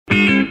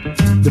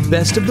the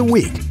best of the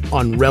week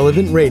on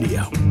Relevant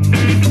Radio.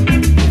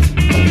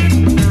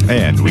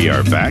 And we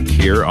are back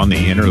here on The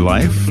Inner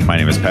Life. My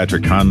name is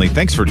Patrick Conley.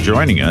 Thanks for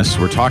joining us.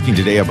 We're talking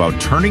today about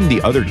turning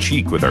the other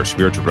cheek with our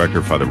spiritual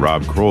director, Father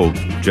Rob Kroll,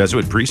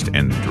 Jesuit priest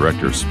and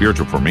director of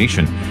spiritual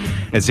formation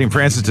at St.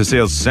 Francis de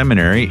Sales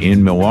Seminary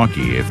in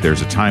Milwaukee. If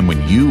there's a time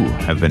when you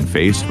have been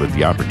faced with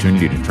the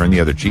opportunity to turn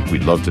the other cheek,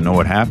 we'd love to know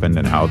what happened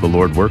and how the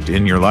Lord worked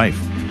in your life.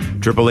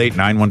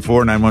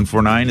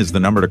 888-914-9149 is the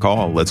number to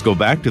call. Let's go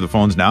back to the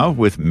phones now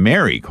with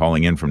Mary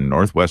calling in from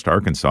Northwest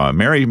Arkansas.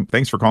 Mary,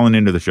 thanks for calling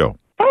into the show.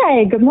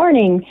 Hi, good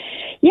morning.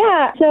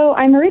 Yeah, so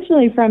I'm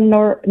originally from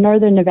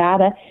northern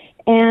Nevada,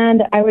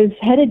 and I was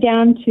headed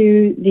down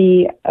to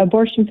the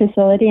abortion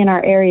facility in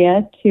our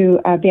area to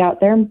be out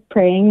there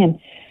praying and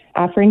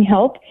offering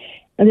help.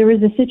 And there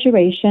was a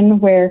situation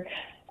where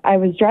I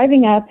was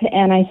driving up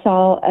and I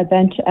saw a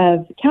bunch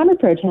of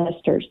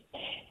counter-protesters.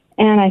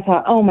 And I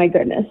thought, oh my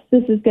goodness,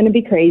 this is going to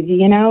be crazy,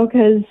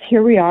 because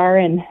here we are.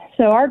 And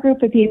so our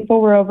group of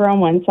people were over on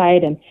one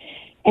side,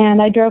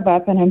 and I drove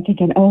up and I'm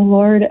thinking, oh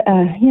Lord,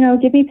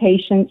 give me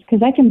patience,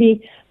 because I can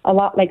be a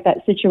lot like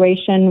that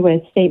situation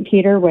with St.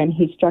 Peter when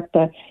he struck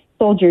the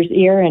soldier's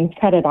ear and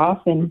cut it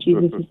off. And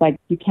Jesus is like,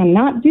 you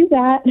cannot do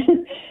that.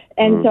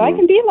 And so I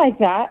can be like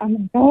that. I'm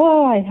like,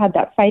 oh, I had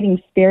that fighting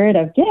spirit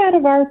of get out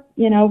of our,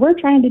 we're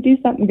trying to do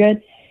something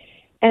good.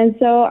 And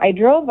so I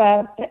drove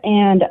up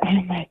and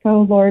I'm like,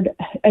 oh Lord,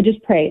 I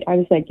just prayed. I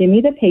was like, give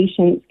me the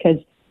patience, because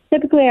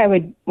typically I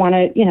would want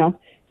to,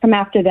 come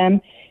after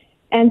them.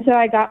 And so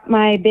I got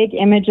my big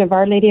image of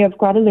Our Lady of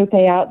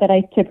Guadalupe out that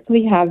I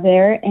typically have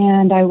there.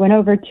 And I went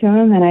over to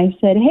him and I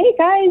said, hey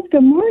guys,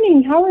 good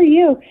morning. How are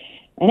you?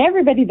 And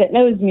everybody that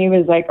knows me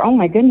was like, oh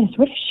my goodness,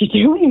 what is she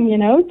doing?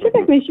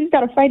 Typically she's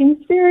got a fighting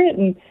spirit,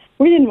 and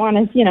we didn't want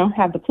to,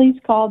 have the police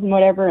called and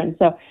whatever. And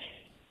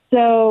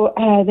so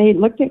they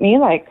looked at me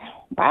like,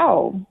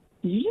 wow,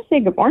 did you just say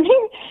good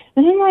morning?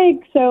 And I'm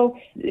like, so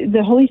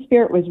the Holy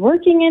Spirit was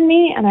working in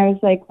me, and I was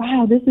like,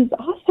 wow, this is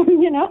awesome,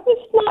 this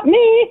is not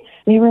me.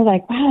 They were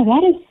like, wow,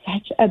 that is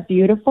such a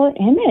beautiful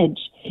image.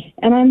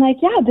 And I'm like,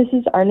 yeah, this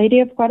is Our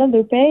Lady of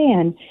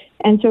Guadalupe.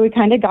 And so we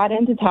kind of got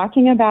into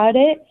talking about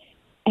it,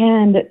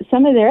 and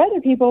some of their other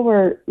people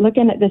were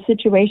looking at the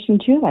situation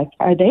too, like,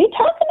 are they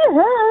talking to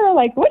her?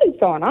 Like, what is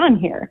going on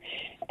here?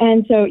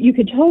 And so you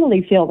could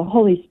totally feel the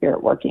Holy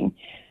Spirit working.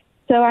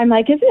 So I'm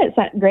like, isn't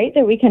it great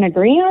that we can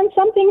agree on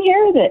something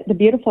here, that the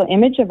beautiful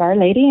image of Our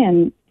Lady?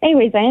 And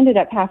anyways, I ended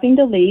up having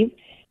to leave.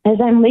 As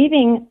I'm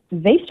leaving,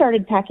 they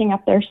started packing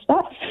up their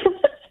stuff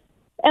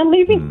and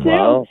leaving too.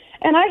 Wow.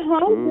 And I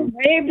hung and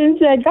waved and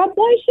said, God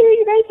bless you.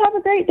 You guys have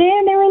a great day.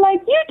 And they were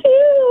like, you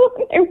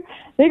too.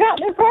 They got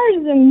in their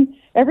cars, and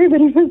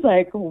everybody was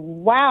like,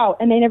 wow.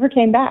 And they never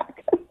came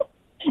back.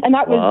 And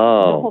that was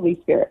the Holy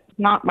Spirit,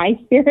 not my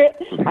spirit.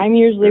 I'm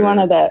usually one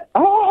of the,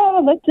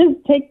 let's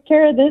just take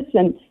care of this.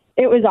 And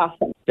it was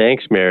awesome.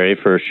 Thanks, Mary,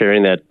 for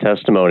sharing that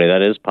testimony.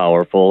 That is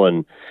powerful,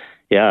 and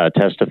it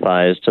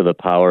testifies to the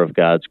power of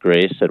God's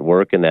grace at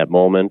work in that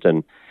moment.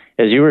 And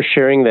as you were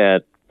sharing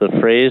that, the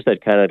phrase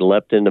that kind of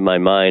leapt into my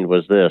mind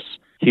was this: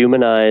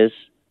 humanize,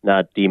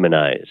 not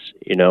demonize.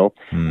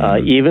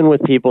 Even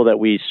with people that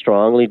we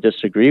strongly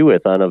disagree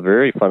with on a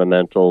very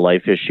fundamental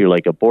life issue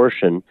like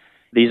abortion,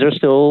 these are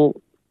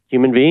still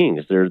human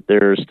beings.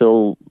 They're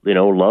still,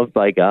 loved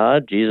by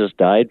God. Jesus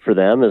died for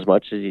them as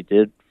much as he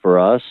did for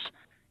us.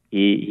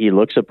 He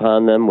looks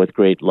upon them with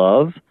great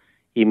love.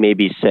 He may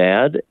be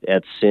sad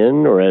at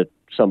sin or at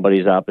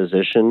somebody's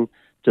opposition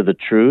to the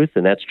truth,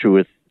 and that's true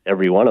with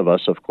every one of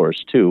us, of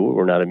course, too.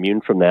 We're not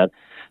immune from that.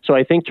 So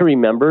I think to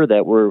remember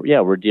that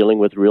we're dealing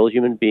with real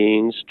human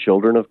beings,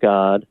 children of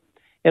God,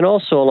 and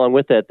also along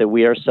with that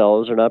we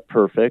ourselves are not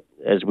perfect,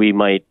 as we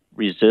might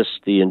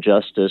resist the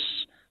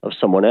injustice of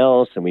someone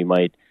else, and we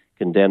might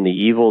condemn the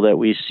evil that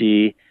we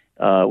see.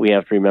 We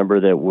have to remember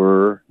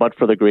that but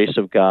for the grace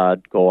of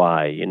God, go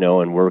I,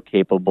 and we're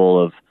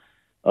capable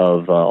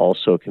of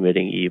also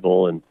committing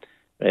evil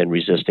and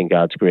resisting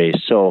God's grace.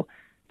 So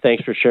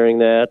thanks for sharing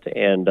that.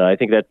 And I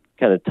think that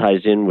kind of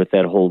ties in with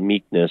that whole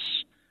meekness.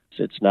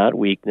 It's not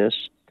weakness,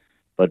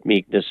 but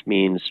meekness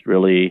means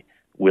really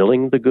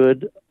willing the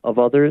good of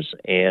others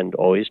and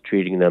always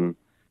treating them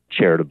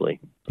charitably.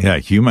 Yeah,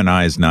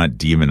 humanize, not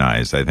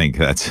demonize. I think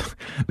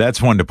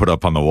that's one to put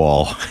up on the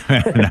wall.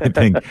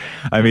 And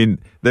I mean,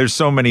 there's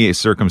so many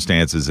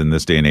circumstances in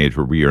this day and age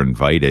where we are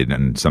invited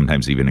and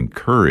sometimes even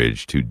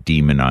encouraged to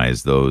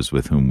demonize those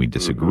with whom we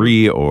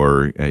disagree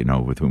or,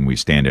 with whom we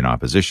stand in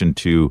opposition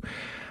to.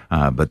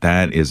 But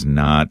that is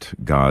not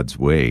God's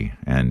way.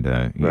 And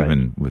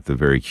even with the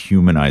very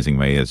humanizing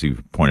way, as you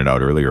pointed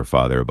out earlier,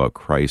 Father, about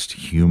Christ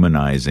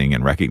humanizing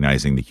and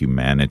recognizing the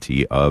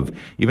humanity of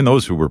even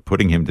those who were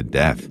putting him to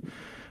death.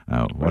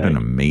 What an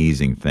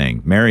amazing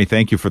thing. Mary,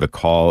 thank you for the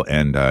call,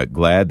 and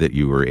glad that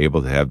you were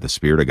able to have the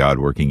Spirit of God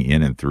working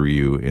in and through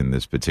you in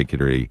this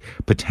particularly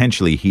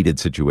potentially heated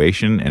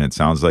situation. And it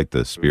sounds like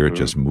the Spirit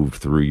just moved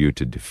through you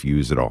to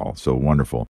diffuse it all. So wonderful.